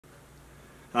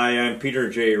Hi, I'm Peter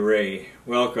J. Ray.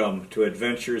 Welcome to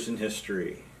Adventures in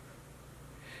History.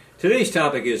 Today's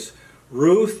topic is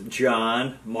Ruth,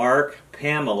 John, Mark,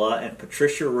 Pamela, and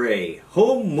Patricia Ray.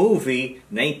 Home movie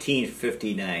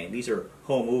 1959. These are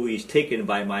home movies taken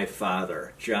by my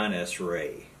father, John S.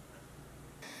 Ray.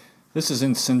 This is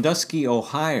in Sandusky,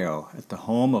 Ohio, at the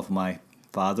home of my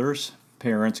father's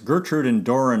parents, Gertrude and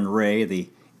Doran Ray. The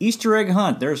Easter egg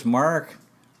hunt. There's Mark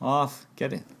off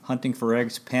hunting for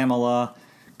eggs. Pamela,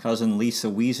 cousin Lisa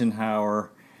Wiesenhauer.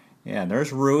 Yeah, and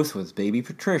there's Ruth with baby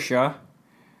Patricia.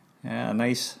 Yeah,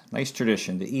 nice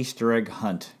tradition. The Easter egg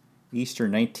hunt. Easter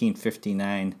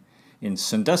 1959 in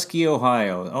Sandusky,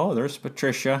 Ohio. Oh, there's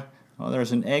Patricia. Oh,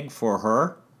 there's an egg for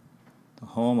her. The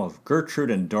home of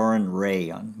Gertrude and Doran Ray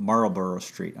on Marlborough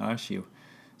Street. Oh, she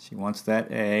wants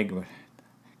that egg, but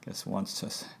I guess wants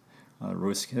to.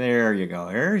 Ruth, there you go.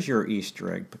 There's your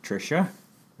Easter egg, Patricia.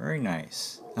 Very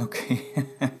nice. Okay.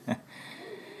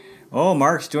 Oh,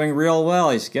 Mark's doing real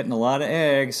well. He's getting a lot of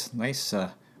eggs. Nice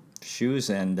shoes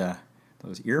and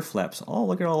those ear flaps. Oh,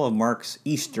 look at all of Mark's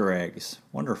Easter eggs.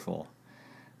 Wonderful.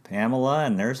 Pamela,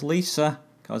 and there's Lisa,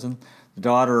 cousin, the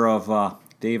daughter of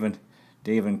Dave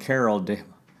and Carol,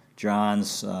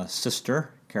 John's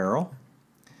sister, Carol.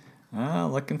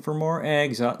 Looking for more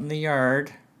eggs out in the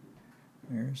yard.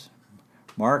 There's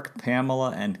Mark,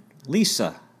 Pamela, and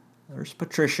Lisa. There's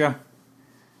Patricia.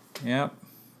 Yep.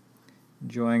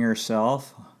 Enjoying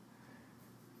herself.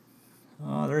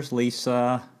 Oh, there's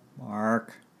Lisa,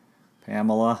 Mark,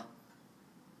 Pamela.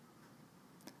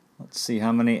 Let's see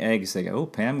how many eggs they got. Oh,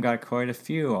 Pam got quite a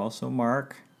few. Also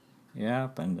Mark.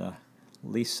 Yep, and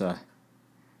Lisa.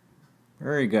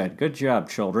 Very good. Good job,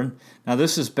 children. Now,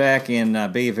 this is back in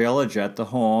Bay Village at the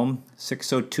home,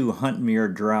 602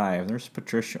 Huntmere Drive. There's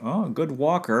Patricia. Oh, a good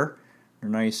walker. Her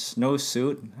nice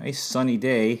snowsuit. Nice sunny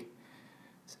day.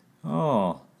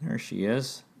 Oh, there she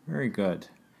is. Very good.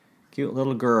 Cute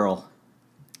little girl.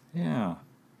 Yeah.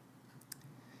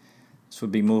 This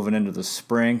would be moving into the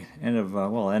spring, end of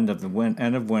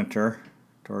winter,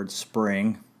 towards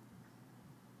spring.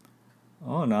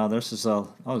 Oh, now this is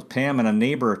Pam and a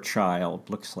neighbor child.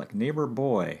 Looks like neighbor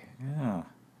boy. Yeah.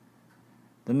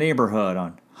 The neighborhood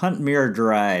on Huntmere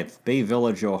Drive, Bay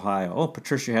Village, Ohio. Oh,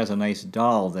 Patricia has a nice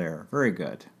doll there. Very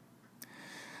good.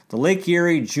 The Lake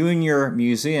Erie Junior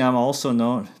Museum,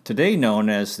 also today known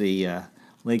as the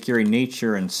Lake Erie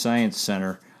Nature and Science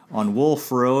Center on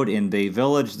Wolf Road in Bay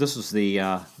Village. This was they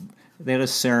had a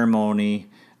ceremony.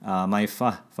 My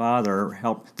father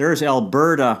helped. There's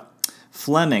Alberta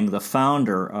Fleming, the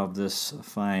founder of this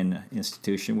fine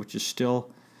institution, which is still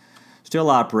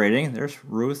operating. There's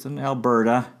Ruth and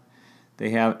Alberta. They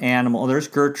have animal. There's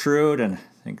Gertrude and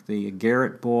I think the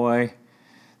Garrett boy.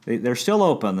 They're still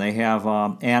open. They have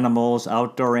animals,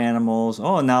 outdoor animals.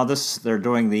 Oh, and now they're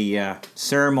doing the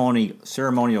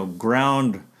ceremonial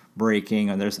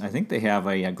groundbreaking. And I think they have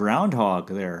a groundhog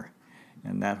there,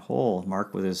 and that hole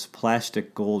marked with his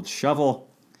plastic gold shovel.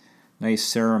 Nice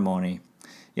ceremony.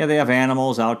 Yeah, they have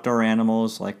animals, outdoor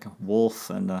animals like wolf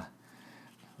and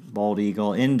bald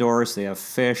eagle. Indoors, they have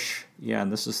fish. Yeah,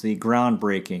 and this is the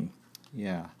groundbreaking.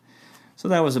 Yeah. So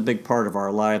that was a big part of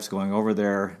our lives going over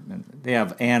there. And they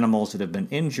have animals that have been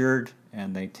injured,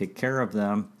 and they take care of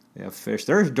them. They have fish.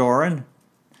 There's Doran,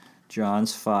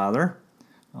 John's father.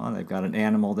 Oh, they've got an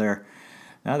animal there.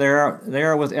 Now they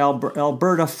are with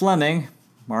Alberta Fleming,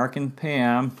 Mark and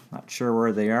Pam. Not sure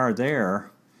where they are there,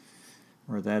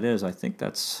 where that is. I think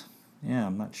that's, yeah,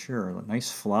 I'm not sure. Nice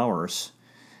flowers.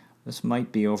 This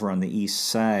might be over on the east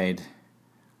side,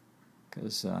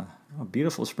 because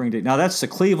beautiful spring day. Now that's the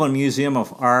Cleveland Museum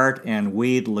of Art and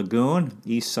Wade Lagoon,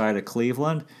 east side of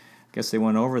Cleveland. I guess they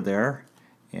went over there.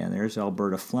 And there's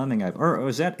Alberta Fleming. Or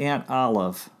was that Aunt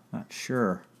Olive? Not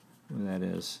sure who that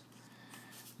is.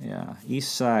 Yeah,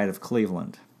 east side of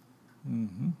Cleveland.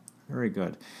 Very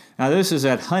good. Now this is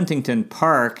at Huntington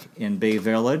Park in Bay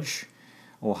Village,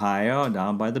 Ohio,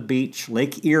 down by the beach,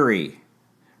 Lake Erie.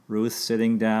 Ruth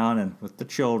sitting down and with the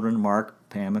children, Mark,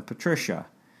 Pam, and Patricia.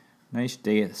 Nice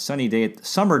day, sunny day,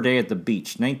 summer day at the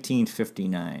beach,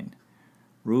 1959.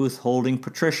 Ruth holding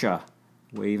Patricia,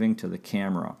 waving to the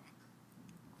camera.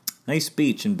 Nice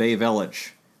beach in Bay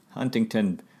Village,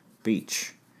 Huntington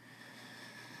Beach.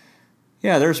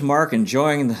 Yeah, there's Mark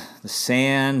enjoying the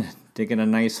sand, digging a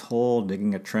nice hole,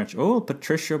 digging a trench. Oh,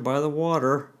 Patricia by the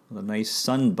water with a nice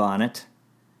sunbonnet.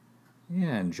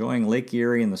 Yeah, enjoying Lake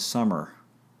Erie in the summer,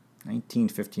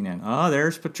 1959. Ah,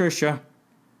 there's Patricia.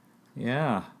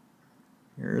 Yeah.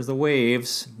 Here's the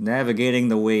waves, navigating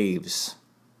the waves.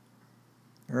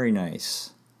 Very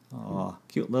nice. Oh,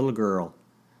 cute little girl.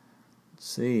 Let's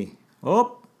see.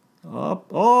 Oh, Up,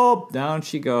 oh, down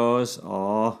she goes.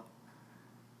 Oh,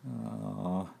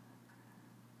 oh,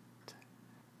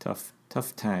 tough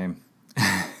time.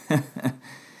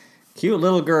 Cute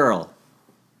little girl.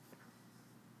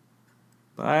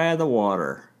 By the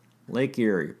water. Lake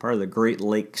Erie, part of the Great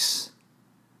Lakes.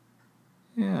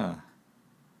 Yeah.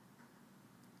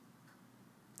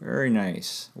 Very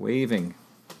nice. Waving.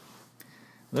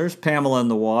 There's Pamela in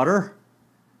the water.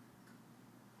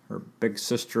 Her big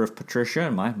sister of Patricia,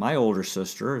 and my older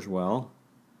sister as well.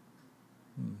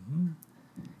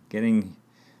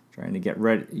 Trying to get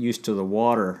used to the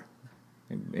water.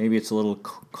 Maybe it's a little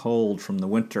cold from the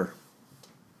winter.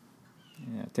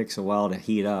 Yeah, it takes a while to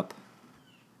heat up.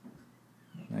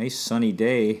 Nice sunny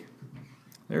day.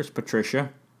 There's Patricia.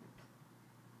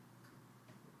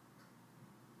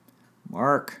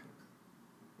 Mark.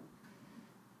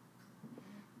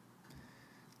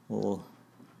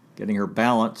 Getting her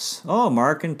balance. Oh,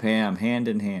 Mark and Pam, hand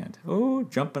in hand. Oh,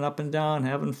 jumping up and down,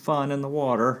 having fun in the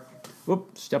water.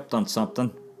 Whoop, stepped on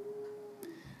something.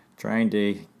 Trying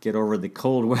to get over the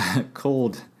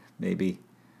cold, maybe.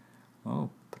 Oh,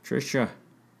 Patricia.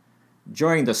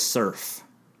 Enjoying the surf.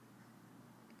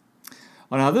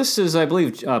 Oh, now this is, I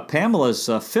believe, Pamela's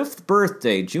 5th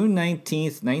birthday, June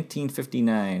 19th,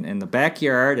 1959, in the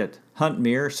backyard at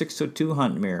Huntmere, 602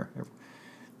 Huntmere.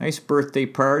 Nice birthday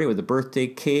party with a birthday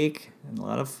cake and a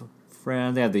lot of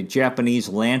friends. They have the Japanese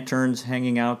lanterns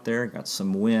hanging out there. Got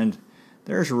some wind.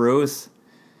 There's Ruth.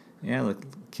 Yeah, the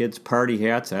kids' party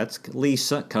hats. That's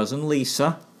Lisa, cousin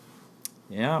Lisa.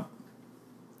 Yeah.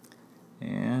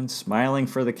 And smiling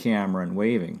for the camera and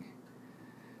waving.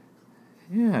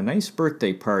 Yeah, nice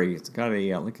birthday party. It's got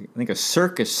a, I think, a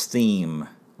circus theme.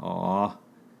 Aw.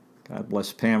 God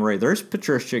bless Pam Ray. There's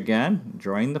Patricia again,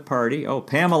 enjoying the party. Oh,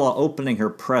 Pamela opening her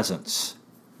presents.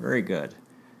 Very good.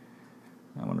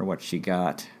 I wonder what she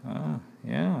got.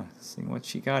 Yeah, see what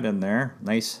she got in there.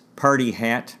 Nice party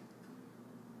hat.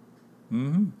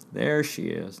 There she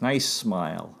is. Nice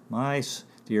smile. Nice,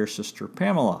 dear sister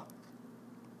Pamela.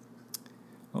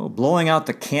 Oh, blowing out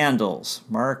the candles.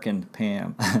 Mark and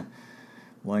Pam.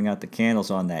 Blowing out the candles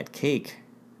on that cake.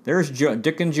 There's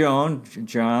Dick and Joan,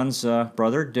 John's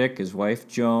brother Dick, his wife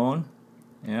Joan.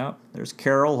 Yeah, there's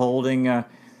Carol holding, I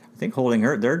think holding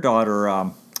their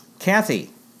daughter Kathy.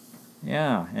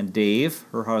 Yeah, and Dave,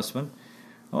 her husband.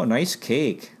 Oh, nice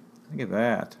cake. Look at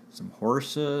that. Some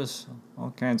horses,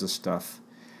 all kinds of stuff.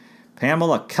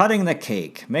 Pamela cutting the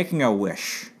cake, making a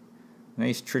wish.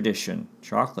 Nice tradition.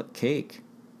 Chocolate cake.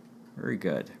 Very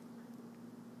good.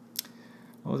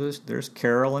 Oh, there's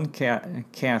Carol and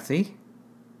Kathy.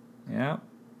 Yeah.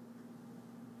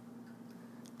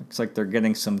 Looks like they're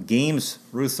getting some games.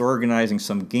 Ruth's organizing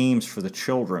some games for the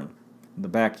children in the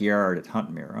backyard at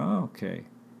Huntmere. Oh, okay.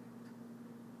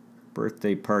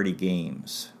 Birthday party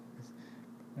games.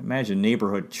 Imagine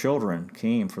neighborhood children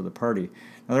came for the party.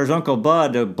 Now there's Uncle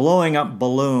Bud blowing up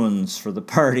balloons for the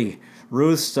party.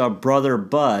 Ruth's brother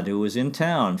Bud, who was in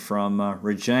town from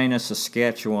Regina,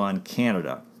 Saskatchewan,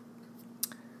 Canada.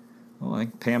 Oh, I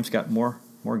think Pam's got more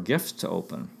gifts to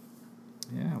open.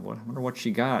 Yeah, I wonder what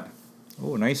she got.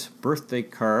 Oh, nice birthday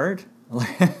card.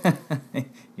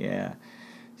 Yeah,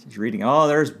 she's reading. Oh,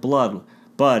 there's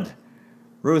Bud.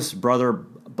 Ruth's brother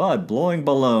Bud blowing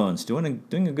balloons, doing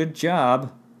a good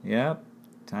job. Yep,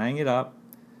 tying it up.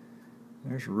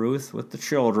 There's Ruth with the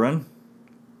children.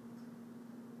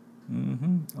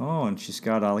 Oh, and she's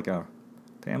got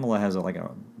Pamela has like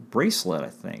a bracelet, I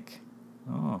think.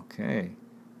 Oh, okay,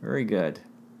 very good.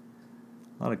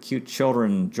 A lot of cute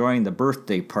children enjoying the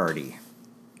birthday party.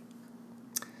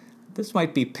 This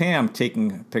might be Pam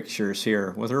taking pictures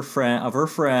here with her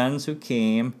friends who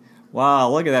came. Wow,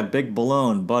 look at that big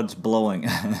balloon Bud's blowing.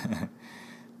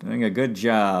 Doing a good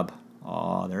job.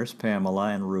 Oh, there's Pamela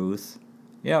and Ruth.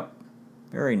 Yep,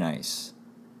 very nice.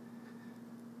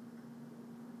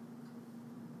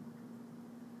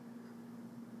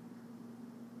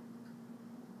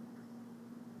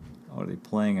 Oh, are they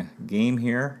playing a game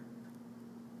here?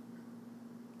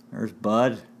 There's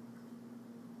Bud.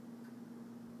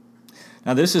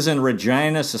 Now this is in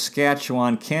Regina,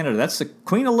 Saskatchewan, Canada. That's the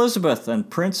Queen Elizabeth and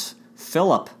Prince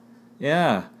Philip.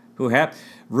 Yeah,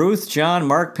 Ruth, John,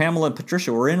 Mark, Pamela, and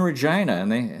Patricia were in Regina,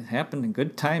 and it happened in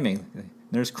good timing.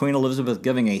 There's Queen Elizabeth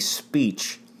giving a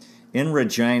speech in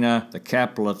Regina, the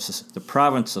capital of the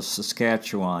province of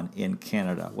Saskatchewan in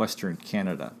Canada, Western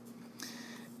Canada.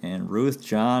 And Ruth,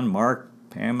 John, Mark,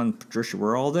 Pam, and Patricia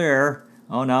were all there.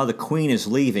 Oh, now the Queen is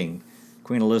leaving.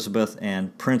 Queen Elizabeth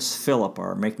and Prince Philip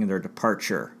are making their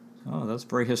departure. Oh, that's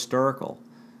very historical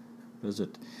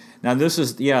visit. Now this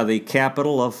is, the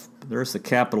capital of, there's the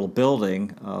Capitol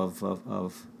building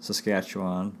of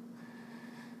Saskatchewan.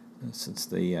 Since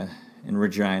the in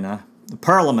Regina, the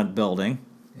Parliament building.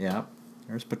 Yeah,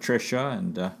 there's Patricia,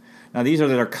 and now these are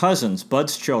their cousins.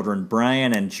 Bud's children,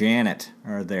 Brian and Janet,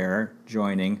 are there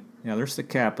joining. Yeah, there's the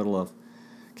Capitol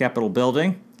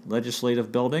building,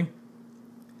 legislative building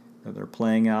that they're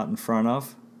playing out in front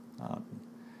of.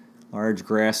 Large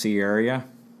grassy area.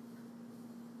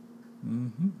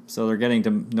 So they're getting to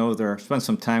know spend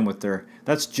some time with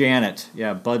that's Janet,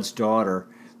 yeah, Bud's daughter.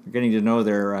 They're getting to know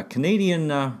their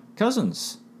Canadian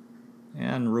cousins.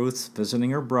 And Ruth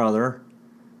visiting her brother,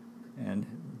 and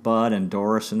Bud and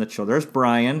Doris and the children. There's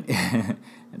Brian and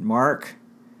Mark.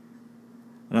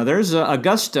 Now there's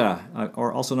Augusta,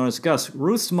 or also known as Gus,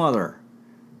 Ruth's mother,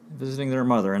 visiting their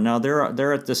mother. And now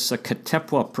they're at this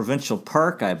Katepwa Provincial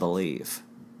Park, I believe.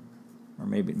 Or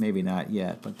maybe not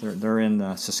yet, but they're in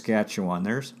Saskatchewan.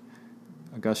 There's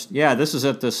Augusta. Yeah, this is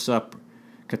at this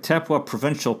Katepwa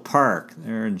Provincial Park.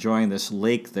 They're enjoying this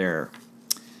lake there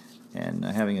and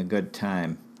having a good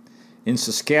time. In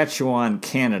Saskatchewan,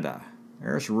 Canada.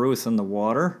 There's Ruth in the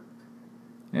water.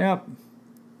 Yep,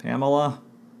 Pamela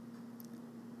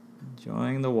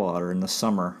enjoying the water in the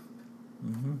summer.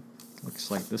 Looks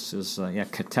like this is,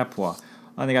 Katepwa.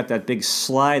 Oh, they got that big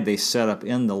slide they set up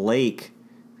in the lake.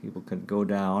 People could go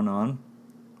down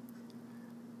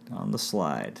the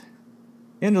slide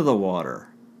into the water.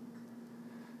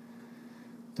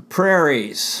 The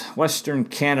prairies, Western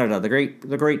Canada, the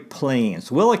Great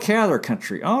Plains, Willa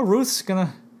country. Oh, Ruth's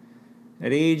gonna,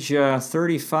 at age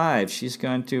 35, she's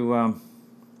going to,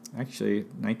 actually,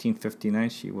 1959,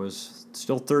 she was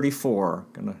still 34.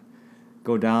 Gonna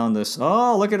go down this.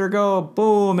 Oh, look at her go!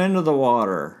 Boom, into the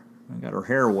water. I got her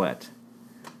hair wet.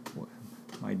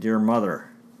 My dear mother.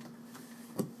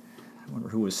 I wonder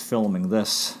who was filming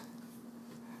this.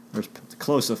 There's the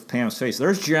close-up of Pam's face.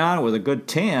 There's John with a good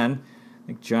tan. I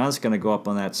think John's going to go up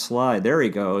on that slide. There he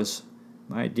goes.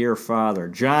 My dear father,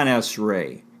 John S.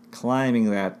 Ray, climbing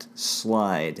that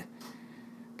slide.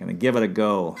 Going to give it a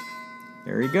go.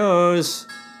 There he goes,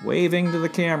 waving to the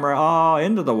camera. Oh,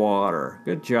 into the water.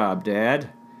 Good job, Dad.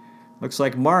 Looks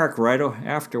like Mark right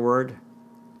afterward.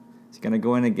 He's going to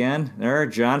go in again. There,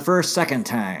 John for a second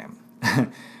time.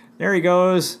 There he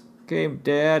goes. Okay,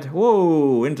 Dad.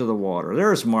 Whoa, into the water.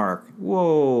 There's Mark.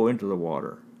 Whoa, into the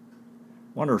water.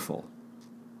 Wonderful.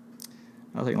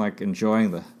 Nothing like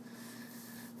enjoying the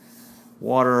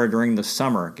water during the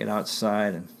summer. Get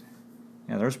outside and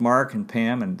yeah, there's Mark and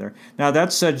Pam and there. Now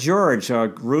that's George,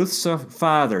 Ruth's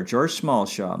father, George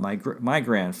Smallshaw, my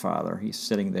grandfather. He's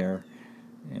sitting there,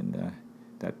 and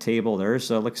that table. There's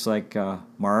looks like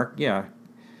Mark. Yeah,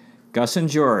 Gus and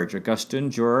George, Augusta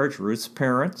and George, Ruth's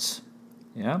parents.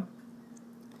 Yeah.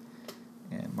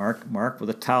 And Mark with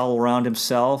a towel around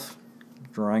himself,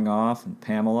 drying off, and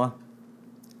Pamela.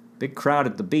 Big crowd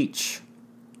at the beach.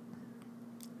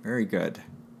 Very good.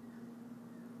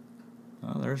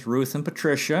 Well, there's Ruth and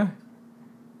Patricia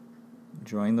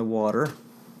enjoying the water.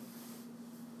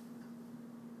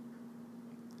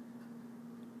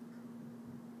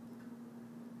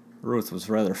 Ruth was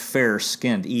rather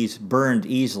fair-skinned, burned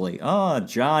easily. Oh,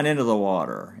 John into the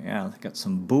water. Yeah, got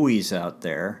some buoys out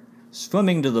there.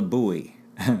 Swimming to the buoy.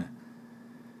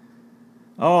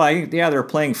 Oh, yeah, they're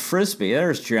playing Frisbee.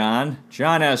 There's John.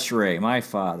 John S. Ray, my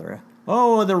father.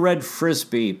 Oh, the red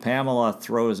Frisbee. Pamela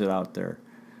throws it out there.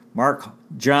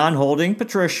 John holding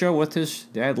Patricia with his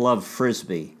dad. Loved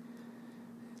Frisbee.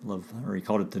 Or he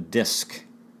called it the disc.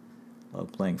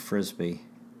 Loved playing Frisbee.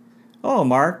 Oh,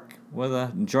 Mark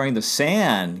enjoying the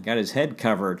sand. Got his head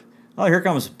covered. Oh, here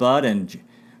comes Bud and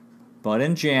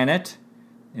Janet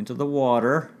into the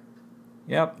water.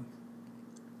 Yep.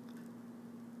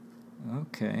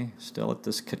 Okay, still at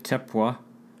this Katepwa.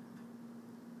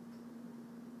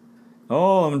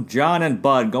 Oh, John and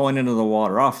Bud going into the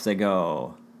water. Off they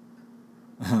go.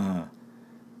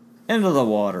 Into the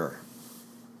water.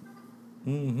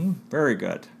 Very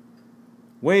good.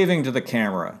 Waving to the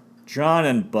camera. John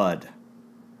and Bud.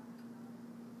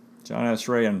 John S.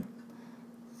 Ray and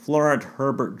Florent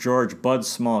Herbert George Bud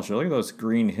Smallshaw. Look at those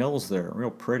green hills there. Real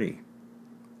pretty.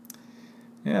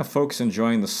 Yeah, folks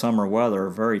enjoying the summer weather.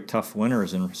 Very tough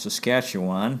winters in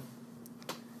Saskatchewan.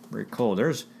 Very cold.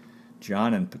 There's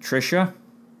John and Patricia.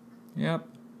 Yep.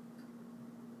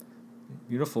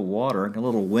 Beautiful water. A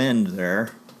little wind there.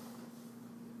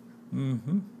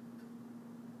 Looks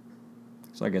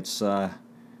like it's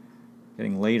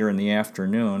getting later in the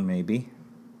afternoon, maybe.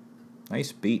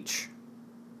 Nice beach.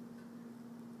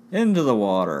 Into the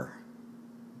water.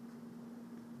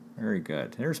 Very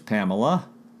good. There's Pamela.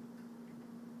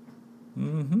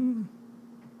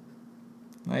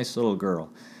 Nice little girl.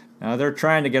 Now they're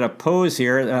trying to get a pose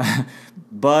here.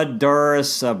 Bud,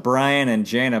 Doris, Brian, and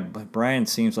Jana. Brian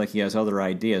seems like he has other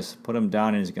ideas. Put him down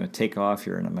and he's going to take off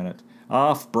here in a minute.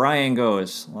 Off Brian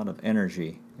goes. A lot of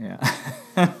energy. Yeah.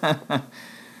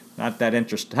 Not that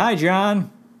interested. Hi,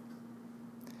 John.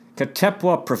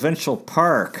 Katepwa Provincial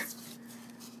Park.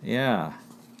 Yeah.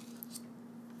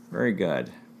 Very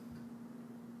good.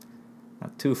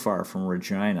 Not too far from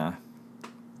Regina.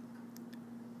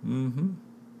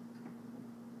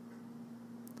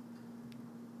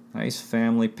 Nice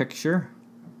family picture.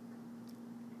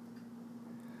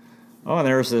 Oh, and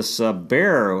there's this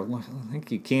bear. I think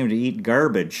he came to eat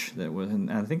garbage. That was.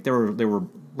 I think they were.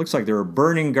 Looks like they were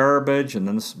burning garbage, and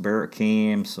then this bear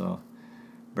came. So,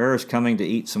 bear is coming to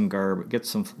eat some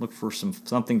garbage. Look for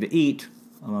something to eat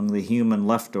among the human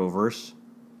leftovers.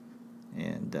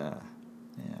 And yeah.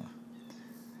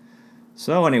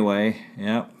 So anyway,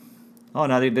 yeah. Oh,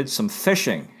 now they did some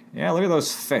fishing. Yeah, look at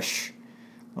those fish.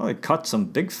 Oh, they caught some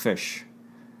big fish.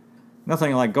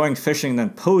 Nothing like going fishing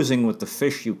then posing with the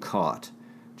fish you caught.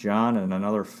 John and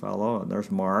another fellow, and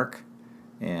there's Mark,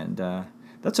 and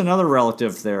that's another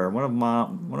relative there.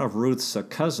 One of Ruth's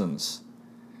cousins.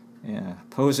 Yeah,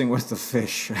 posing with the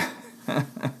fish.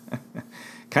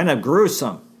 Kind of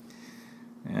gruesome.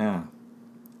 Yeah.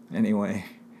 Anyway,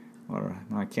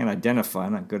 I can't identify.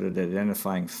 I'm not good at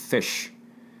identifying fish.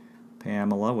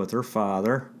 Pamela with her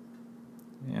father.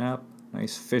 Yep,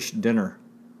 nice fish dinner.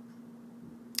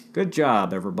 Good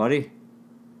job, everybody.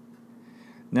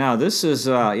 Now, this is,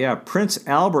 Prince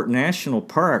Albert National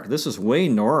Park. This is way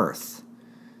north.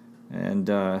 And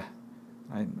I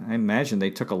imagine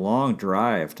they took a long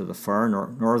drive to the far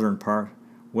northern part,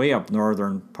 way up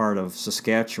northern part of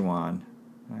Saskatchewan.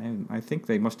 I think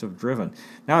they must have driven.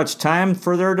 Now it's time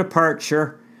for their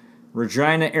departure.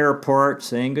 Regina Airport,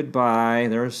 saying goodbye.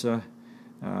 There's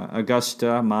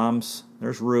Augusta, Mom's.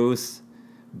 There's Ruth,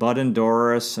 Bud and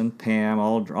Doris and Pam,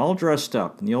 all dressed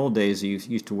up. In the old days, you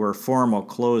used to wear formal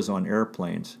clothes on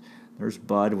airplanes. There's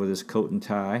Bud with his coat and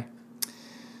tie.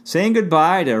 Saying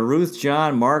goodbye to Ruth,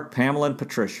 John, Mark, Pamela, and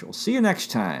Patricia. We'll see you next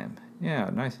time.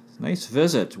 Yeah, nice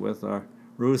visit with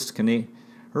Ruth's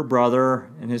her brother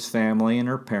and his family and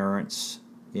her parents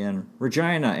in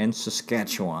Regina in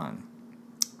Saskatchewan.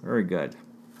 Very good.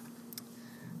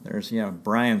 There's,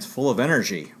 Brian's full of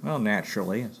energy. Well,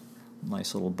 naturally.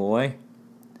 Nice little boy.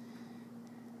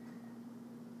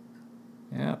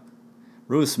 Yeah.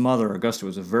 Ruth's mother, Augusta,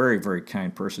 was a very, very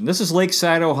kind person. This is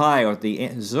Lakeside, Ohio, at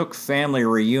the Zook family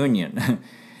reunion.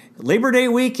 Labor Day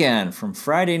weekend from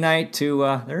Friday night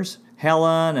to, there's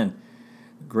Helen and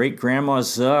great-grandma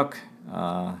Zook.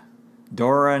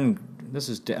 Dora and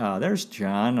there's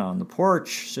John on the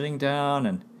porch sitting down,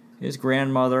 and his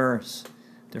grandmother,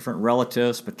 different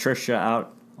relatives, Patricia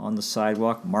out on the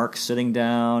sidewalk, Mark sitting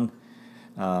down,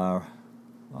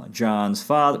 John's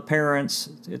parents.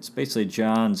 It's basically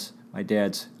John with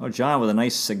a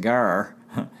nice cigar.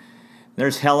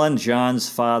 There's Helen,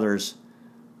 John's mother's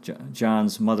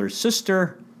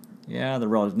sister. Yeah, the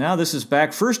relatives. Now this is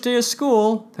back, first day of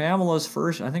school. Pamela's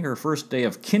her first day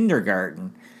of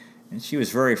kindergarten. And she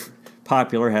was very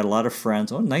popular, had a lot of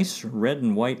friends. Oh, nice red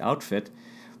and white outfit.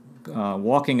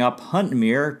 Walking up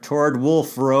Huntmere toward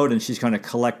Wolf Road, and she's going to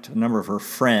collect a number of her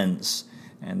friends.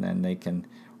 And then they can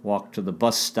walk to the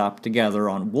bus stop together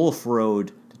on Wolf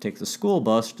Road to take the school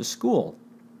bus to school.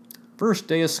 First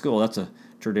day of school. That's a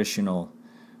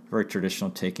very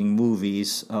traditional, taking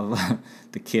movies of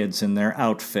the kids in their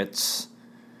outfits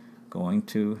going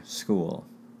to school.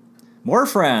 More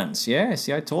friends. Yeah,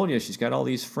 see, I told you, she's got all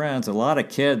these friends. A lot of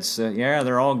kids.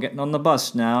 They're all getting on the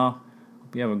bus now.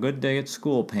 Hope you have a good day at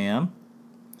school, Pam.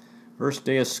 First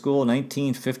day of school,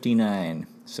 1959,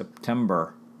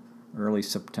 September, early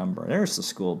September. There's the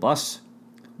school bus.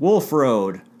 Wolf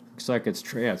Road. Looks like it's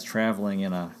traveling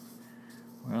in I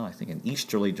think an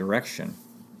easterly direction.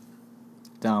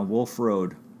 Down Wolf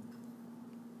Road.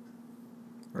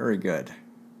 Very good.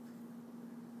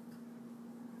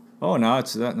 Oh, now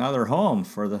they're home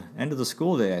for the end of the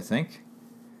school day, I think.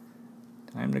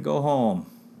 Time to go home.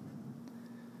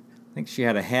 I think she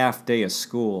had a half day of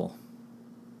school.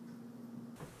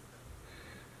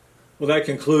 Well, that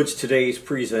concludes today's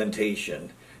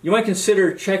presentation. You might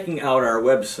consider checking out our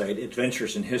website,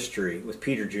 Adventures in History, with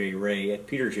Peter J. Ray at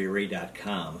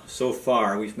peterjray.com. So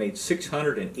far, we've made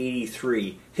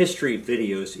 683 history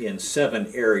videos in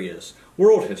 7 areas.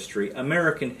 world history,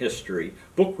 American history,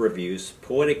 book reviews,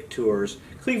 poetic tours,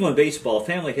 Cleveland baseball,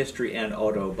 family history, and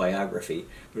autobiography.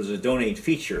 There's a donate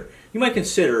feature. You might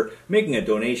consider making a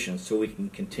donation so we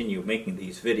can continue making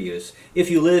these videos.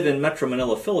 If you live in Metro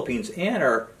Manila, Philippines and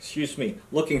are,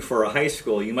 looking for a high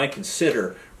school, you might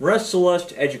consider Res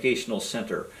Celeste Educational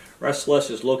Center. Res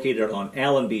Celeste is located on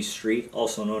Allenby Street,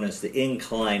 also known as the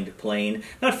Inclined Plane,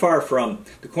 not far from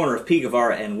the corner of P.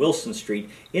 Guevara and Wilson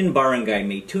Street in Barangay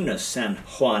Maytuna, San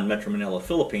Juan, Metro Manila,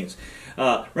 Philippines.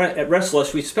 At Res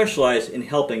Celeste, we specialize in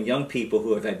helping young people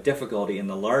who have had difficulty in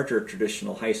the larger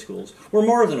traditional high schools. We're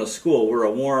more than a school, we're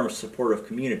a warm, supportive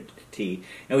community,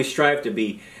 and we strive to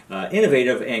be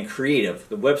innovative and creative.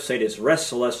 The website is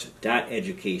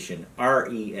resceleste.education,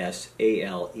 R-E-S-A-L-E-S-T.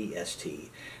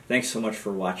 Thanks so much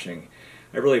for watching.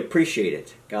 I really appreciate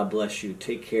it. God bless you.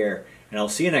 Take care, and I'll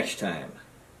see you next time.